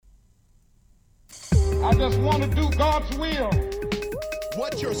I just want to do God's will.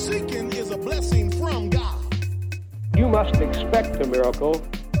 What you're seeking is a blessing from God. You must expect a miracle.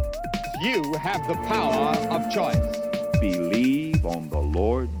 You have the power of choice. Believe on the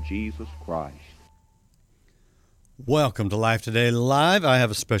Lord Jesus Christ. Welcome to Life Today Live. I have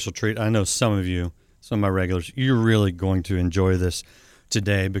a special treat. I know some of you, some of my regulars, you're really going to enjoy this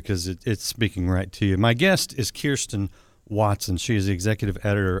today because it's speaking right to you. My guest is Kirsten Watson. She is the executive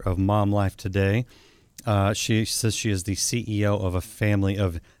editor of Mom Life Today. She says she is the CEO of a family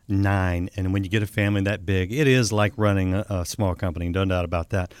of 9. And when you get a family that big, it is like running a small company, no doubt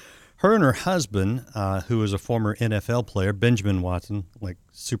about that. Her and her husband, who is a former NFL player, Benjamin Watson, like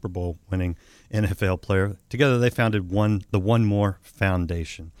Super Bowl winning NFL player, together they founded the One More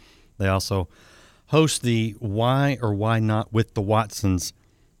Foundation. They also host the Why or Why Not with the Watsons.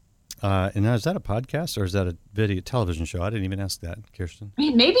 And now, is that a podcast or is that a television show? I didn't even ask that, Kirsten. I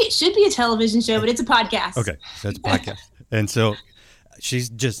mean, maybe it should be a television show, but it's a podcast. Okay, so it's a podcast. And so she's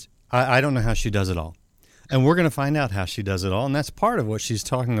just, I don't know how she does it all. And we're going to find out how she does it all. And that's part of what she's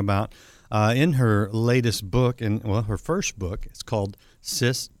talking about in her latest book, her first book. It's called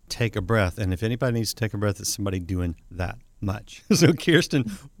Sis, Take a Breath. And if anybody needs to take a breath, it's somebody doing that much. So,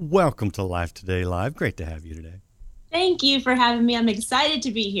 Kirsten, welcome to Life Today Live. Great to have you today. Thank you for having me. I'm excited to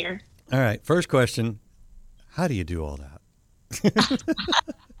be here. All right. First question. How do you do all that?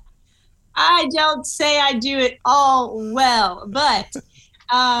 I don't say I do it all well, but,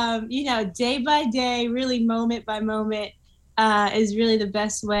 day by day, really moment by moment is really the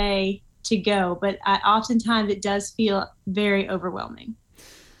best way to go. But oftentimes it does feel very overwhelming.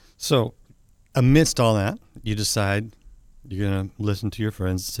 So amidst all that, you decide you're going to listen to your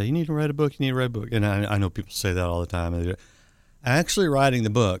friends and say, you need to write a book, And I know people say that all the time. Actually writing the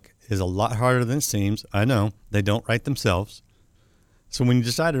book is a lot harder than it seems. I know. They don't write themselves. So when you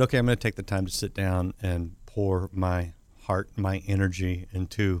decided, okay, I'm going to take the time to sit down and pour my heart, my energy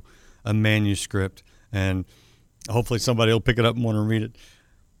into a manuscript, and hopefully somebody will pick it up and want to read it.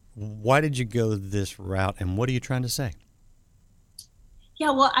 Why did you go this route, and what are you trying to say?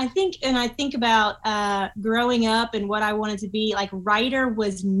 Yeah, well, I think about growing up and what I wanted to be, like writer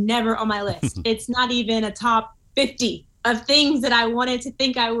was never on my list. It's not even a top 50 of things that I wanted to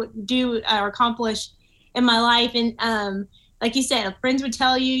think I would do or accomplish in my life. And like you said, friends would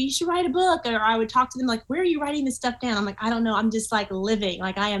tell you should write a book, or I would talk to them like, where are you writing this stuff down? I'm like, I don't know. I'm just like living,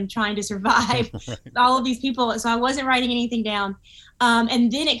 like I am trying to survive all of these people. So I wasn't writing anything down.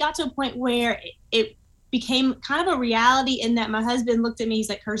 And then it got to a point where it became kind of a reality in that my husband looked at me. He's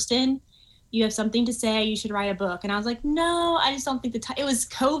like, Kirsten, you have something to say. You should write a book. And I was like, no, I just don't think it was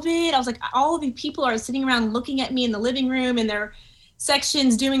COVID. I was like, all of these people are sitting around looking at me in the living room in their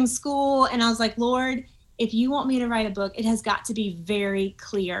sections doing school. And I was like, Lord, if you want me to write a book, it has got to be very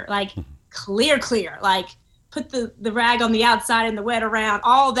clear, like clear, like put the rag on the outside and the wet around,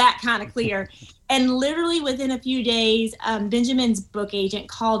 all that kind of clear. And literally within a few days, Benjamin's book agent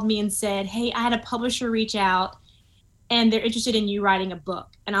called me and said, hey, I had a publisher reach out and they're interested in you writing a book.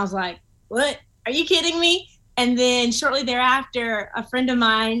 And I was like, what? Are you kidding me? And then shortly thereafter, a friend of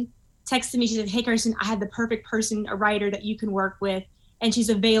mine texted me. She said, hey, Kirsten, I have the perfect person, a writer that you can work with. And she's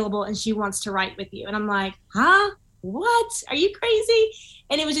available and she wants to write with you. And I'm like, huh? What? Are you crazy?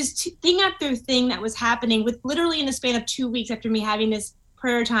 And it was just thing after thing that was happening with literally in the span of 2 weeks after me having this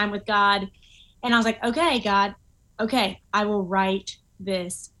prayer time with God. And I was like, okay, God, okay, I will write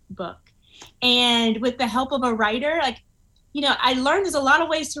this book. And with the help of a writer, I learned there's a lot of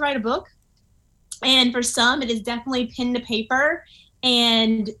ways to write a book. And for some, it is definitely pen to paper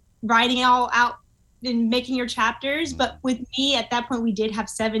and writing it all out and making your chapters. But with me, at that point, we did have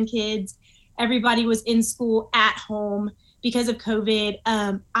 7 kids. Everybody was in school at home because of COVID.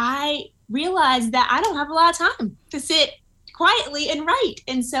 I realized that I don't have a lot of time to sit quietly and write.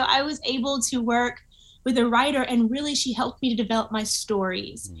 And so I was able to work with a writer, and really she helped me to develop my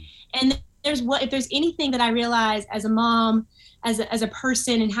stories. And if there's anything that I realize as a mom, as a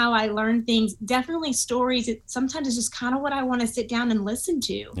person, and how I learn things, definitely stories. Sometimes it's just kind of what I want to sit down and listen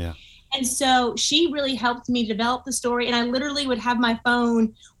to. Yeah. And so she really helped me develop the story. And I literally would have my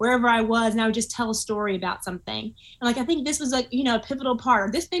phone wherever I was, and I would just tell a story about something. And I think this was a pivotal part,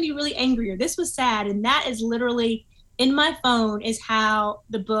 or this made me really angry, or this was sad. And that is literally in my phone is how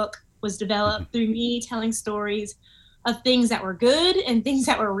the book was developed, through me telling stories of things that were good and things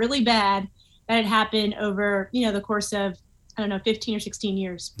that were really bad that had happened over, the course of, 15 or 16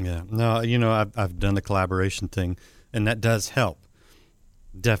 years. Yeah. No, I've done the collaboration thing, and that does help.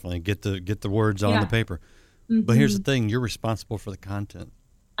 Definitely get the words on the paper. Mm-hmm. But here's the thing, you're responsible for the content.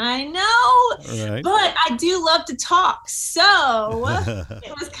 I know, Right. but I do love to talk. So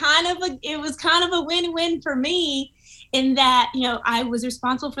it was kind of a win-win for me in that, I was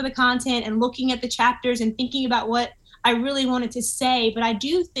responsible for the content and looking at the chapters and thinking about what I really wanted to say. But I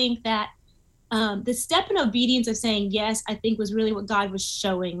do think that the step in obedience of saying yes, I think was really what God was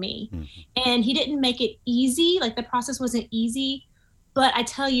showing me. Mm-hmm. And he didn't make it easy. Like the process wasn't easy, but I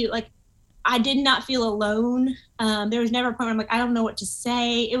tell you, like, I did not feel alone. There was never a point where I'm like, I don't know what to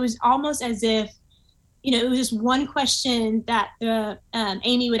say. It was almost as if, it was just one question that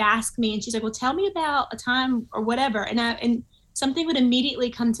Amy would ask me, and she's like, well, tell me about a time or whatever. And something would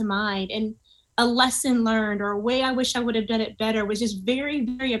immediately come to mind, and a lesson learned or a way I wish I would have done it better was just very,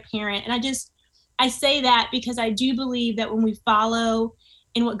 very apparent. And I say that because I do believe that when we follow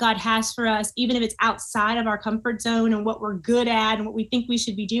in what God has for us, even if it's outside of our comfort zone and what we're good at and what we think we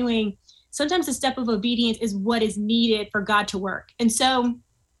should be doing, sometimes the step of obedience is what is needed for God to work. And so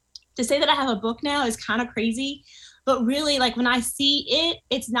to say that I have a book now is kind of crazy, but really, like, when I see it,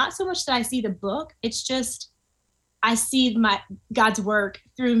 it's not so much that I see the book, it's just I see God's work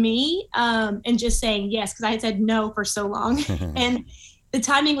through me, and just saying yes, because I had said no for so long. And the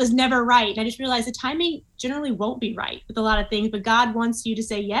timing was never right. And I just realized the timing generally won't be right with a lot of things, but God wants you to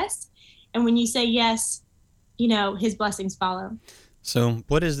say yes. And when you say yes, his blessings follow. So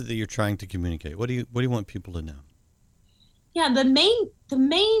what is it that you're trying to communicate? What do you want people to know? Yeah, the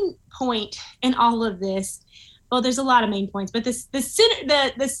main point in all of this, well, there's a lot of main points, but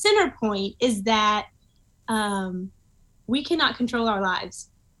the center point is that we cannot control our lives,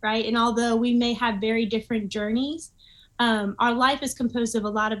 right? And although we may have very different journeys, our life is composed of a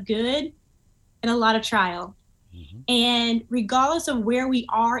lot of good and a lot of trial. Mm-hmm. And regardless of where we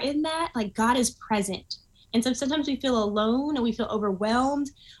are in that, like, God is present. And so sometimes we feel alone and we feel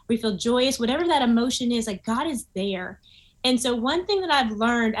overwhelmed, we feel joyous, whatever that emotion is, like, God is there. And so one thing that I've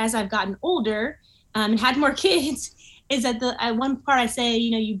learned as I've gotten older and had more kids is that at one part I say,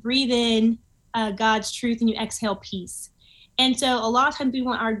 you breathe in God's truth and you exhale peace. And so a lot of times we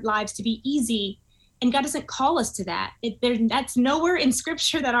want our lives to be easy, and God doesn't call us to that. That's nowhere in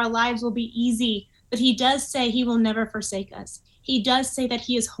scripture that our lives will be easy, but he does say he will never forsake us. He does say that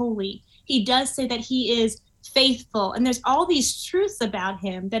he is holy. He does say that he is faithful. And there's all these truths about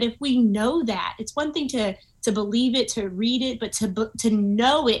him that if we know that, it's one thing to believe it, to read it, but to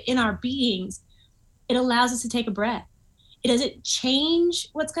know it in our beings, it allows us to take a breath. It doesn't change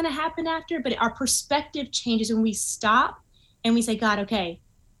what's going to happen after, but our perspective changes when we stop and we say, God, okay,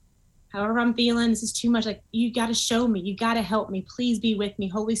 however I'm feeling, this is too much. Like, you got to show me, you got to help me. Please be with me.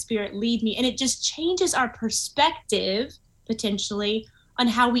 Holy Spirit, lead me. And it just changes our perspective potentially on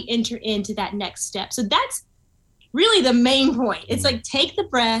how we enter into that next step. So that's really the main point. It's like, take the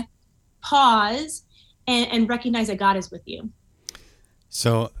breath, pause, and recognize that God is with you.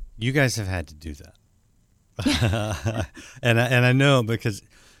 So you guys have had to do that. and I know because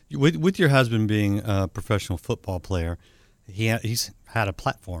with your husband being a professional football player, he's had a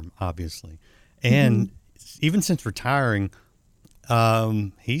platform, obviously. And even since retiring,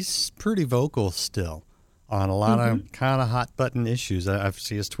 he's pretty vocal still on a lot of kind of hot button issues. I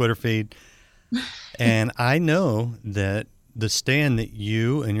see his Twitter feed. And I know that the stand that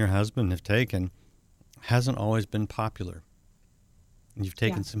you and your husband have taken hasn't always been popular. And you've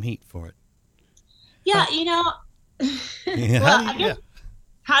taken some heat for it. Yeah,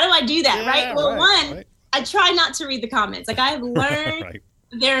 how do I do that, right? Well, I try not to read the comments. Like, I've learned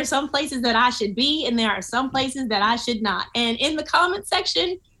there are some places that I should be, and there are some places that I should not. And in the comment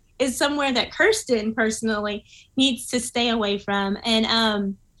section is somewhere that Kirsten personally needs to stay away from.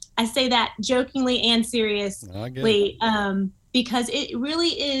 And I say that jokingly and seriously, because it really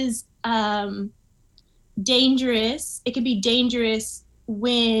is dangerous. It can be dangerous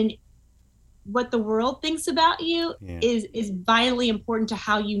when what the world thinks about you is vitally important to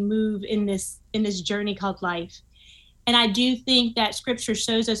how you move in this journey called life. And I do think that scripture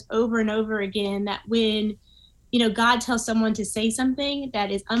shows us over and over again that when, God tells someone to say something that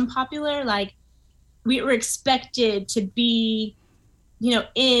is unpopular, like, we were expected to be,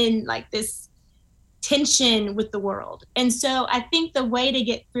 in like this tension with the world. And so I think the way to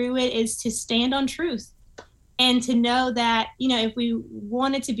get through it is to stand on truth and to know that, if we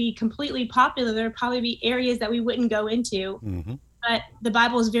wanted to be completely popular, there would probably be areas that we wouldn't go into. Mm-hmm. But the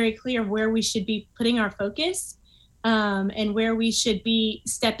Bible is very clear where we should be putting our focus and where we should be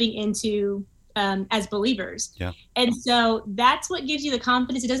stepping into as believers. Yeah. And so that's what gives you the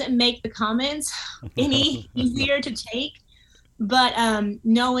confidence. It doesn't make the comments any easier to take, but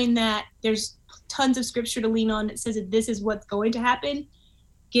knowing that there's tons of scripture to lean on that says that this is what's going to happen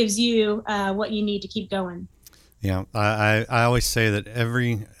gives you what you need to keep going. Yeah, I always say that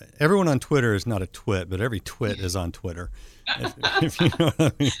everyone on Twitter is not a twit, but every twit is on Twitter. If you know what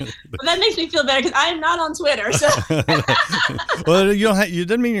I mean. Well, that makes me feel better because I am not on Twitter. So. Well, you don't have, you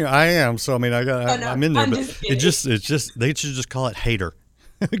doesn't mean I am. So I mean, I'm in there, but just it's just they should just call it hater.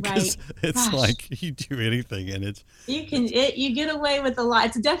 Because Right. it's Gosh. like you do anything and it's you get away with a lot.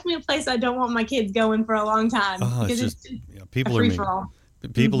 It's definitely a place I don't want my kids going for a long time. it's because just people a are mean. free-for-all.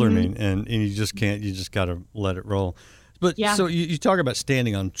 People are mean, and you just can't. You just got to let it roll. But Yeah. so you talk about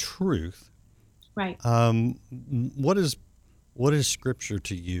standing on truth. Right. What is Scripture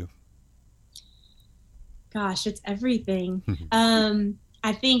to you? Gosh, it's everything.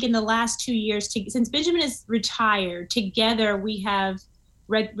 I think in the last 2 years, since Benjamin is retired, together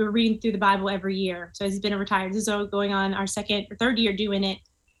we're reading through the Bible every year. So he's been retired. This is going on our second or third year doing it.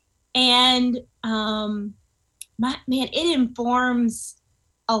 And it informs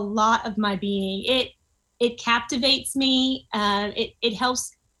a lot of my being. It captivates me. It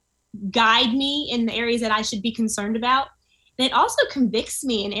helps guide me in the areas that I should be concerned about. And it also convicts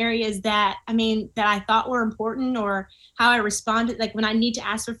me in areas that I thought were important, or how I responded, like when I need to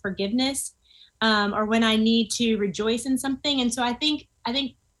ask for forgiveness, or when I need to rejoice in something. And so I think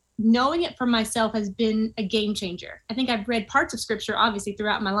knowing it for myself has been a game changer. I think I've read parts of Scripture, obviously,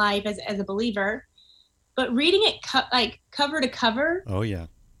 throughout my life as a believer, but reading it cover to cover, Oh yeah,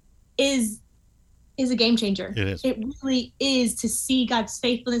 is a game changer. it is. It really is, to see God's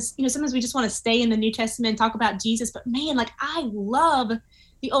faithfulness. Sometimes we just want to stay in the New Testament and talk about Jesus, but man, like I love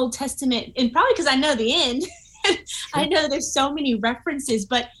the Old Testament, and probably because I know the end. I know there's so many references,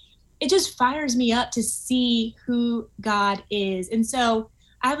 but it just fires me up to see who God is. And so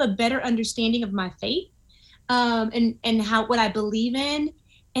I have a better understanding of my faith, and what I believe in.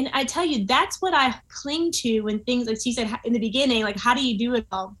 And I tell you, that's what I cling to when things, like she said in the beginning, like, how do you do it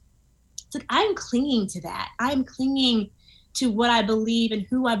all? It's like, I'm clinging to that. I'm clinging to what I believe and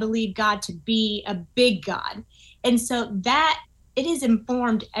who I believe God to be, a big God. And so that it has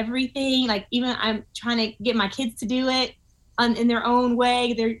informed everything. Like, even I'm trying to get my kids to do it in their own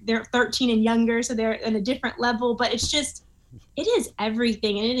way. They're 13 and younger, so they're at a different level, but it is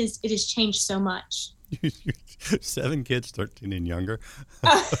everything. And it has changed so much. 7 kids, 13 and younger.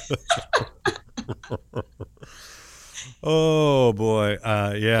 Oh boy,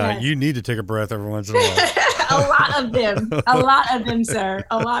 Yes. You need to take a breath every once in a while. A lot of them, sir.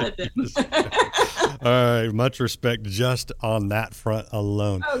 A lot of them. All right, much respect just on that front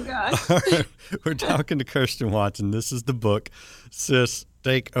alone. Oh gosh. All right, we're talking to Kirsten Watson. This is the book, Sis,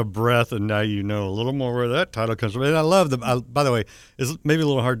 Take a Breath, and now you know a little more where that title comes from. And I love by the way, it's maybe a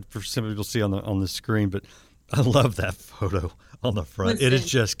little hard for some people to see on the screen, but I love that photo on the front. Listen. It is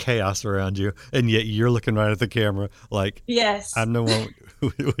just chaos around you, and yet you're looking right at the camera like, Yes. I'm the one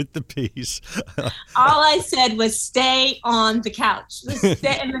with the piece. All I said was stay on the couch.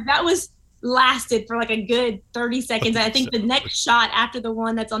 And that lasted for like a good 30 seconds. I think the next shot after the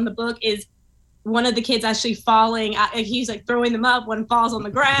one that's on the book is one of the kids actually falling. He's like throwing them up, one falls on the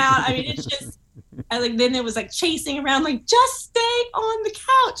ground. I mean, it's just, then it was like chasing around, like, just stay on the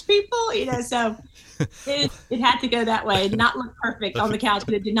couch, people. So it had to go that way. It did not look perfect on the couch,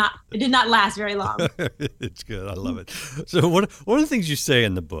 but it did not last very long. It's good. I love it. So one of the things you say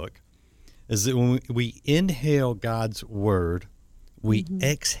in the book is that when we inhale God's word, we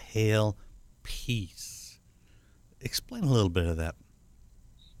exhale peace. Explain a little bit of that.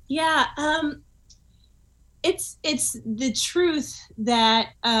 Yeah. It's the truth that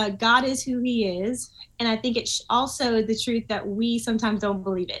God is who he is. And I think it's also the truth that we sometimes don't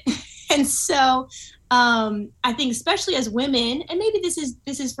believe it. And so I think especially as women, and maybe this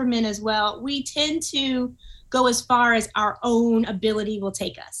is for men as well, we tend to go as far as our own ability will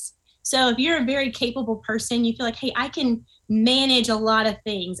take us. So if you're a very capable person, you feel like, hey, I can manage a lot of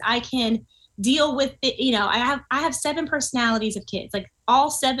things. I can deal with it. I have 7 personalities of kids, like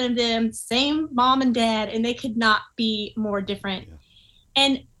all 7 of them, same mom and dad, and they could not be more different. Yeah.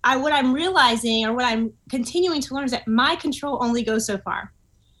 And what I'm realizing, or what I'm continuing to learn, is that my control only goes so far.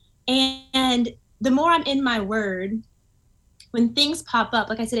 And the more I'm in my word, when things pop up,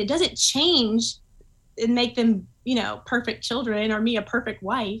 like I said, it doesn't change and make them, perfect children or me a perfect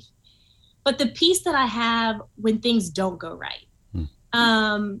wife. But the peace that I have when things don't go right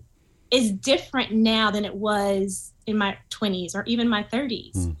is different now than it was in my 20s or even my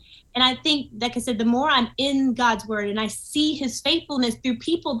 30s. And I think, like I said, the more I'm in God's word and I see his faithfulness through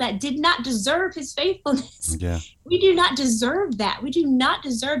people that did not deserve his faithfulness. Yeah. We do not deserve that. We do not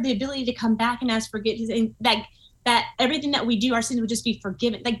deserve the ability to come back and ask forgiveness, and that everything that we do, our sins would just be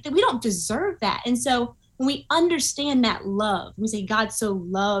forgiven. Like, we don't deserve that. And so when we understand that love, we say God so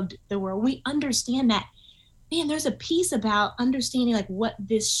loved the world, we understand that man, there's a piece about understanding like what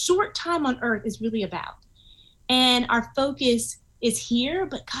this short time on earth is really about. And our focus is here,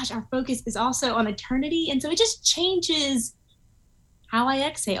 but gosh, our focus is also on eternity. And so it just changes how I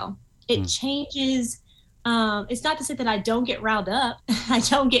exhale. It changes. It's not to say that I don't get riled up. I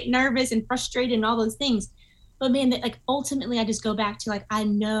don't get nervous and frustrated and all those things. But man, that like ultimately I just go back to like, I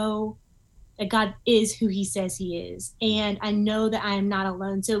know that God is who he says he is. And I know that I am not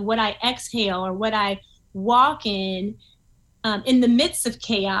alone. So what I exhale or what I walk in the midst of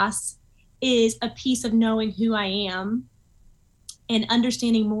chaos is a piece of knowing who I am and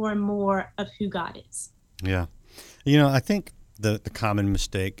understanding more and more of who God is. Yeah. I think the common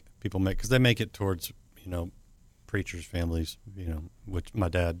mistake people make, because they make it towards, preachers' families, which my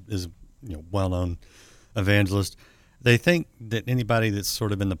dad is, well-known evangelist. They think that anybody that's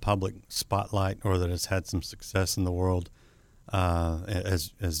sort of in the public spotlight or that has had some success in the world,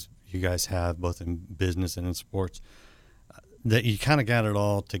 as you guys have, both in business and in sports, that you kind of got it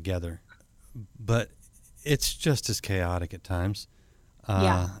all together. But it's just as chaotic at times.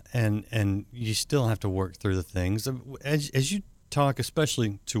 And you still have to work through the things. As you talk,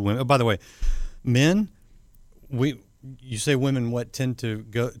 especially to women. Oh, by the way, men, you say women tend to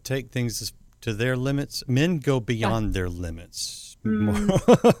go take things to their limits. Men go beyond their limits more.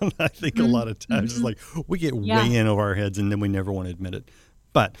 I think a lot of times it's like we get way in over our heads and then we never want to admit it.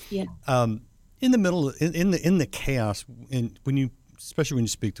 But in the middle, in the chaos, and especially when you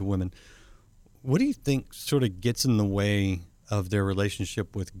speak to women, what do you think sort of gets in the way of their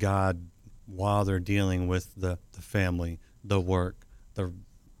relationship with God while they're dealing with the family, the work, the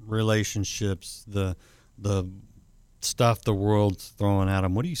relationships, the stuff the world's throwing at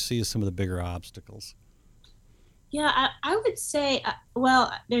them? What do you see as some of the bigger obstacles? Yeah, I would say,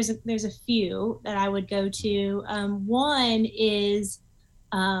 well, there's a few that I would go to. One is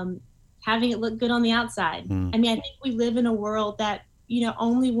having it look good on the outside. I mean, I think we live in a world that,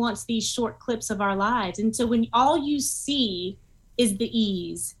 only wants these short clips of our lives. And so when all you see is the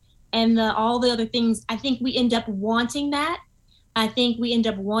ease and all the other things, I think we end up wanting that. I think we end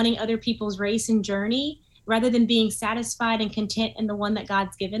up wanting other people's race and journey rather than being satisfied and content in the one that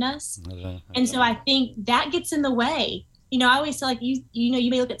God's given us. And so I think that gets in the way. I always say, like, you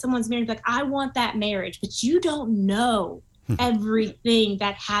may look at someone's marriage like, I want that marriage, but you don't know everything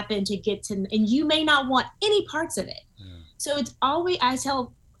that happened to get to, and you may not want any parts of it. So it's always, I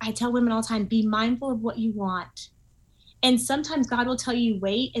tell women all the time, be mindful of what you want. And sometimes God will tell you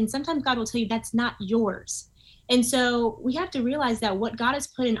wait, and sometimes God will tell you that's not yours. And so we have to realize that what God has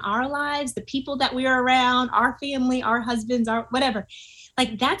put in our lives, the people that we are around, our family, our husbands, our whatever,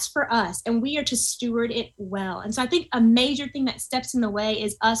 like that's for us, and we are to steward it well. And so I think a major thing that steps in the way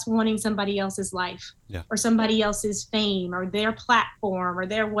is us wanting somebody else's life or somebody else's fame or their platform or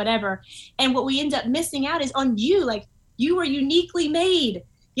their whatever. And what we end up missing out is on you. Like, you are uniquely made.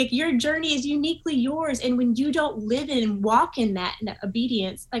 Like, your journey is uniquely yours. And when you don't live in and walk in that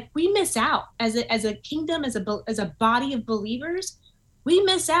obedience, like, we miss out as a kingdom, as a body of believers. We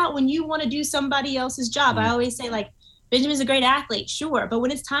miss out when you want to do somebody else's job. I always say, like, Benjamin's a great athlete, sure. But when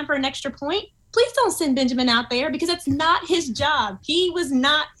it's time for an extra point, please don't send Benjamin out there, because that's not his job. He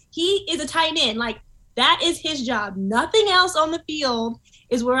is a tight end. Like, that is his job. Nothing else on the field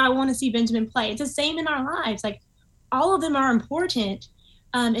is where I want to see Benjamin play. It's the same in our lives. Like, all of them are important,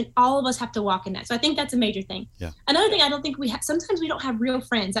 and all of us have to walk in that. So I think that's a major thing. Yeah. Another thing I don't think sometimes we don't have real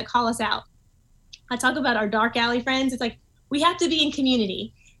friends that call us out. I talk about our dark alley friends. It's like, we have to be in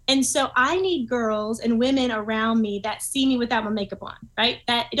community. And so I need girls and women around me that see me without my makeup on, right?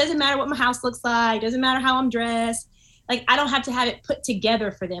 That it doesn't matter what my house looks like. It doesn't matter how I'm dressed. Like, I don't have to have it put together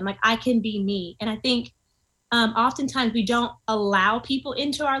for them. Like, I can be me. And I think oftentimes we don't allow people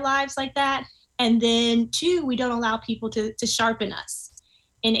into our lives like that. And then 2, we don't allow people to sharpen us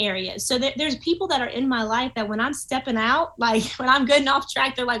in areas. So there's people that are in my life that when I'm stepping out, like when I'm getting off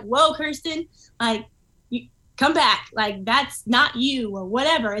track, they're like, whoa, Kirsten, like, you come back. Like, that's not you or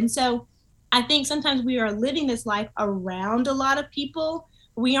whatever. And so I think sometimes we are living this life around a lot of people.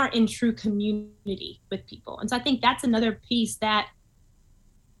 We aren't in true community with people. And so I think that's another piece that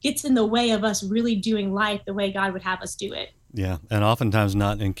gets in the way of us really doing life the way God would have us do it. Yeah, and oftentimes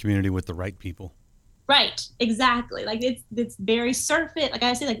not in community with the right people. Right, exactly. Like, it's very surface. Like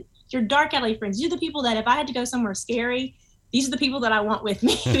I said, like, your dark alley friends, you're the people that if I had to go somewhere scary, these are the people that I want with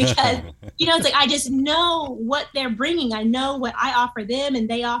me, because, it's like, I just know what they're bringing. I know what I offer them and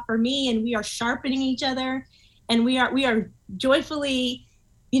they offer me, and we are sharpening each other, and we are joyfully,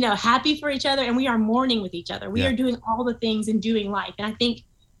 happy for each other, and we are mourning with each other. We are doing all the things and doing life. And I think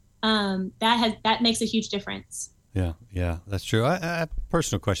that makes a huge difference. Yeah, that's true. I have a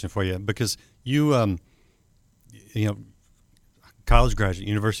personal question for you, because you college graduate,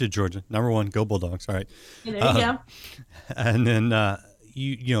 University of Georgia, #1, go Bulldogs. All right. Yeah, there you go. And then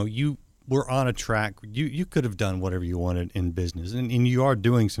you were on a track. You could have done whatever you wanted in business, and you are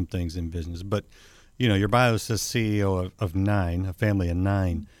doing some things in business. But your bio says CEO of 9, a family of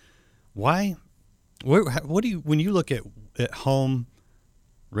 9. Why? What do you, when you look at home,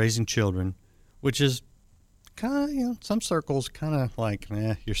 raising children, which is kind of some circles kind of like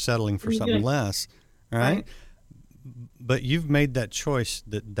you're settling for something less, right? But you've made that choice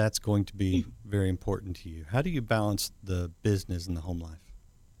that's going to be very important to you. How do you balance the business and the home life?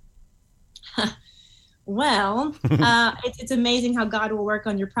 Well, it's amazing how God will work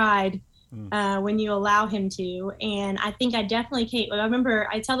on your pride when you allow him to. And I think I definitely can't. I remember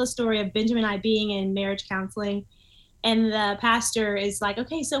I tell the story of Benjamin and I being in marriage counseling, and the pastor is like,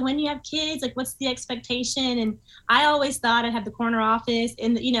 okay, so when you have kids, like, what's the expectation? And I always thought I'd have the corner office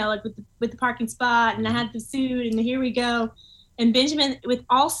and, like with the parking spot, and I had the suit, and here we go. And Benjamin, with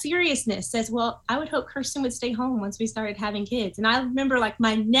all seriousness, says, well, I would hope Kirsten would stay home once we started having kids. And I remember like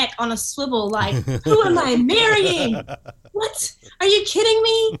my neck on a swivel, like, who am I marrying? What? Are you kidding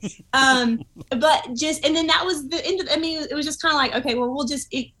me? But just, and then that was the end of, it was just kind of like, okay, well, we'll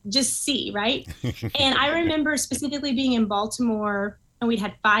just see, right? And I remember specifically being in Baltimore, and we'd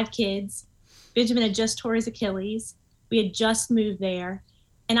had 5 kids. Benjamin had just tore his Achilles. We had just moved there.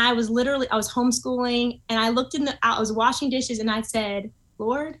 And I was homeschooling, and I was washing dishes, and I said,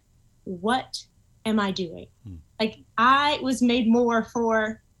 Lord, what am I doing? Like, I was made more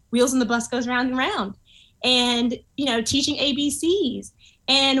for wheels on the bus goes round and round, and, teaching ABCs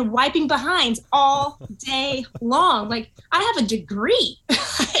and wiping behinds all day long. Like, I have a degree,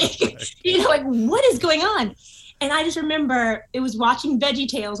 like, what is going on? And I just remember it was watching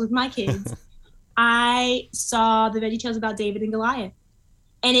VeggieTales with my kids. I saw the VeggieTales about David and Goliath.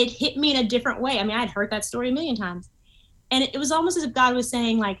 And it hit me in a different way. I'd heard that story a million times. And it was almost as if God was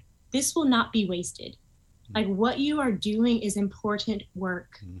saying, like, this will not be wasted. Like, what you are doing is important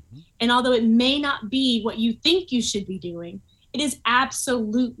work. Mm-hmm. And although it may not be what you think you should be doing, it is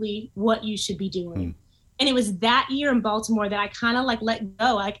absolutely what you should be doing. And it was that year in Baltimore that I kind of like let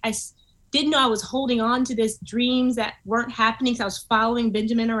go. Like, I didn't know I was holding on to this dreams that weren't happening, because I was following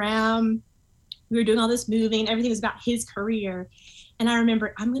Benjamin around. We were doing all this moving, and everything was about his career. And I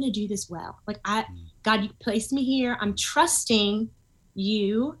remember, I'm going to do this well. Like, God, you placed me here. I'm trusting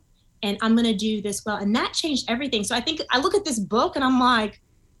you, and I'm going to do this well. And that changed everything. So I think I look at this book and I'm like,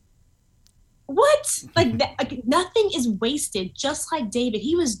 what? Like, nothing is wasted. Just like David,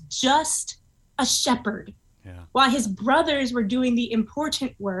 he was just a shepherd while his brothers were doing the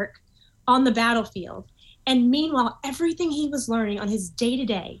important work on the battlefield. And meanwhile, everything he was learning on his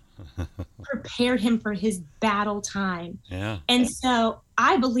day-to-day prepared him for his battle time. Yeah. And so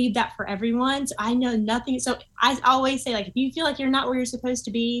I believe that for everyone. So I know nothing. So I always say, like, if you feel like you're not where you're supposed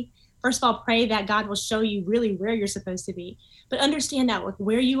to be, first of all, pray that God will show you really where you're supposed to be. But understand that, like,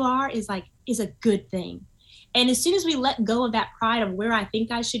 where you are is a good thing. And as soon as we let go of that pride of where I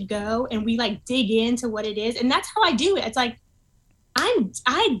think I should go, and we like dig into what it is, and that's how I do it. It's like,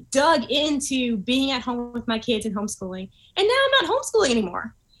 I dug into being at home with my kids and homeschooling, and now I'm not homeschooling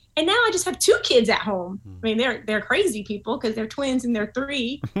anymore. And now I just have 2 kids at home. They're crazy people because they're twins and they're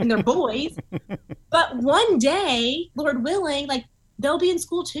 3 and they're boys. But one day, Lord willing, like, they'll be in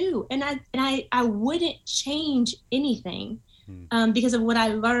school too. And I wouldn't change anything because of what I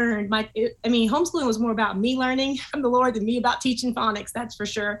learned. Homeschooling was more about me learning from the Lord than me about teaching phonics. That's for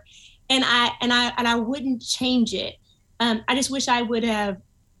sure. And I wouldn't change it. I just wish I would have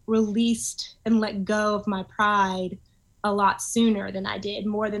released and let go of my pride a lot sooner than I did,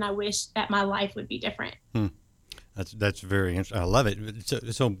 more than I wish that my life would be different. That's very interesting. I love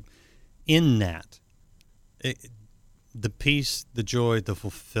it. So in that, the peace, the joy, the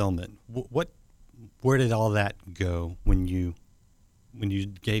fulfillment, where did all that go when you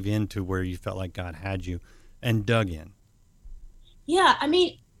gave in to where you felt like God had you and dug in? Yeah, I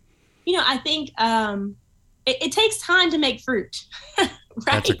think it takes time to make fruit. Right?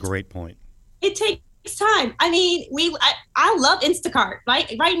 That's a great point. It takes time. I love Instacart.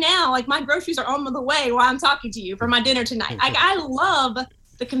 Right now, like, my groceries are on the way while I'm talking to you for my dinner tonight. I love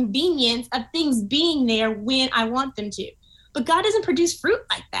the convenience of things being there when I want them to. But God doesn't produce fruit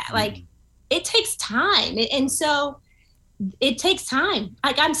like that. Like, it takes time. And so it takes time.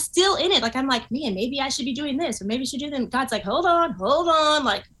 Like, I'm still in it. Like, I'm like, man, maybe I should be doing this, or maybe I should do that. God's like, hold on.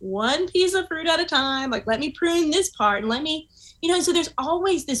 Like, one piece of fruit at a time. Like, let me prune this part, and let me, so there's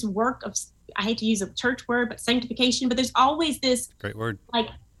always this work of, I hate to use a church word, but sanctification, but there's always this great word, like,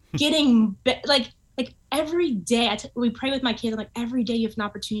 getting like every day we pray with my kids. I'm like, every day you have an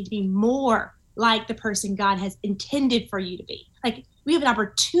opportunity to be more like the person God has intended for you to be. Like, we have an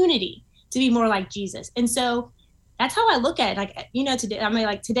opportunity to be more like Jesus. And so that's how I look at it. Like, you know, today, I mean,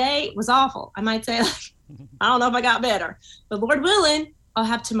 like, today was awful. I might say, like, I don't know if I got better, but Lord willing, I'll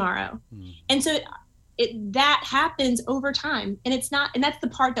have tomorrow. And so that happens over time. And it's not, and that's the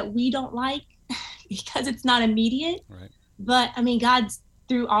part that we don't like because it's not immediate. Right. But I mean, God's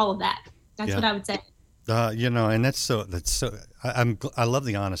through all of that. That's what I would say. You know, and I love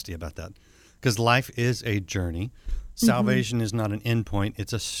the honesty about that, because life is a journey. Salvation is not an end point;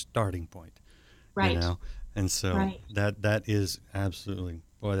 it's a starting point. Right. You know, and so that is absolutely,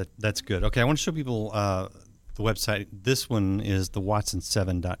 boy, that's good. Okay, I want to show people the website. This one is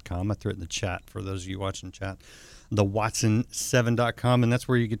thewatson7.com. I threw it in the chat for those of you watching chat. Thewatson7.com, and that's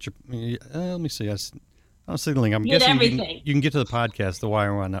where you get your. Let me see. I'm signaling. I'm guessing you can get to the podcast, the Why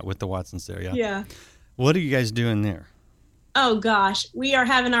or Why Not with the Watsons there. Yeah. Yeah. What are you guys doing there? Oh gosh, we are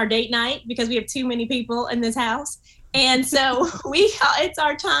having our date night because we have too many people in this house. And so it's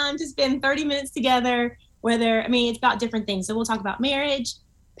our time to spend 30 minutes together, it's about different things. So we'll talk about marriage,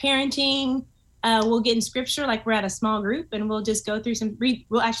 parenting, we'll get in scripture, like we're at a small group, and we'll just go through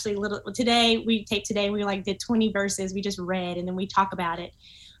today we did 20 verses we just read, and then we talk about it.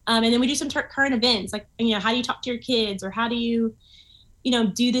 And then we do some current events, like, you know, how do you talk to your kids, or how do you, you know,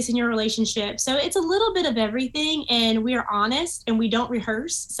 do this in your relationship? So it's a little bit of everything, and we are honest and we don't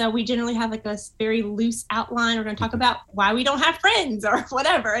rehearse. So we generally have like a very loose outline. We're going to talk about why we don't have friends or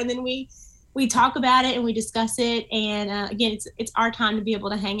whatever. And then we talk about it and we discuss it. And again, it's our time to be able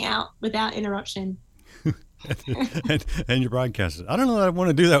to hang out without interruption. and you're broadcasting. I don't know that I want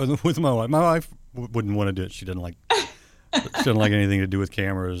to do that with my wife. My wife wouldn't want to do it. She doesn't like anything to do with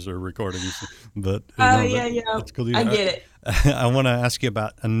cameras or recordings, but that's cool. I get it. I want to ask you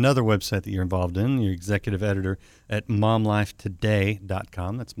about another website that you're involved in. You're executive editor at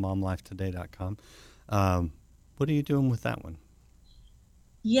momlifetoday.com. That's momlifetoday.com. What are you doing with that one?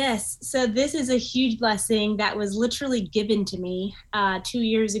 Yes. So this is a huge blessing that was literally given to me 2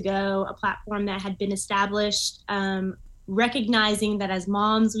 years ago, a platform that had been established, recognizing that as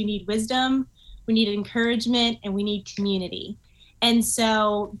moms, we need wisdom, we need encouragement, and we need community. And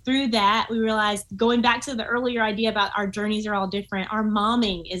so through that, we realized, going back to the earlier idea about our journeys are all different, our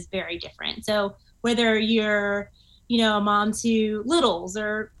momming is very different. So whether you're, you know, a mom to littles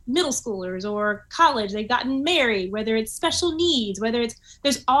or middle schoolers or college, they've gotten married, whether it's special needs,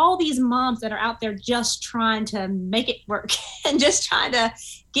 there's all these moms that are out there just trying to make it work and just trying to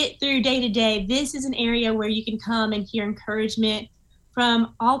get through day to day. This is an area where you can come and hear encouragement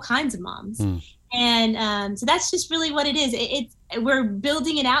from all kinds of moms. And so that's just really what it is. We're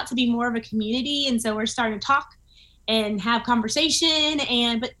building it out to be more of a community. And so we're starting to talk and have conversation.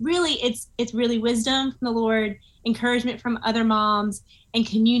 But really, it's really wisdom from the Lord, encouragement from other moms, and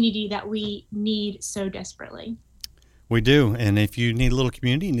community that we need so desperately. We do. And if you need a little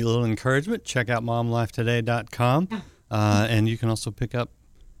community, need a little encouragement, check out momlifetoday.com. And you can also pick up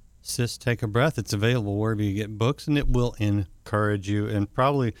Sis Take a Breath. It's available wherever you get books, and it will encourage you and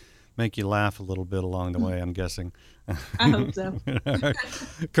probably make you laugh a little bit along the way, I'm guessing. I hope so. Right.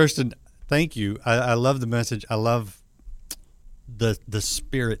 Kirsten, thank you. I love the message. I love the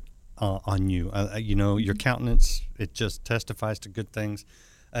spirit on you. You know, your countenance, it just testifies to good things.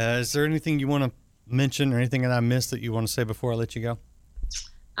 Is there anything you want to mention or anything that I missed that you want to say before I let you go?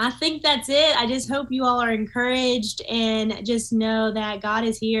 I think that's it. I just hope you all are encouraged, and just know that God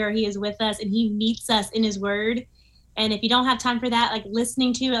is here. He is with us, and he meets us in his word. And if you don't have time for that, like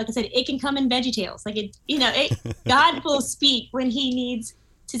listening to, like I said, it can come in VeggieTales. Like God will speak when he needs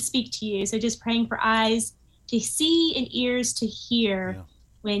to speak to you. So just praying for eyes to see and ears to hear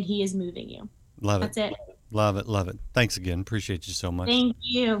when he is moving you. Love That's it. Love it. Love it. Thanks again. Appreciate you so much. Thank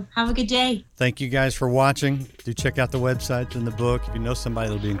you. Have a good day. Thank you guys for watching. Do check out the website and the book. If you know somebody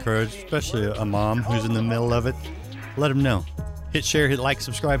that'll be encouraged, especially a mom who's in the middle of it, let them know. Hit share, hit like,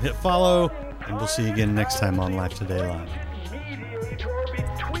 subscribe, hit follow, and we'll see you again next time on Life Today Live. Mediator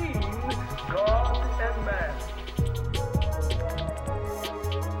between God and man.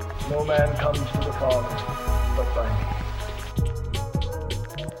 No man comes to the Father but by me.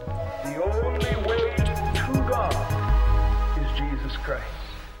 The only way to God is Jesus Christ.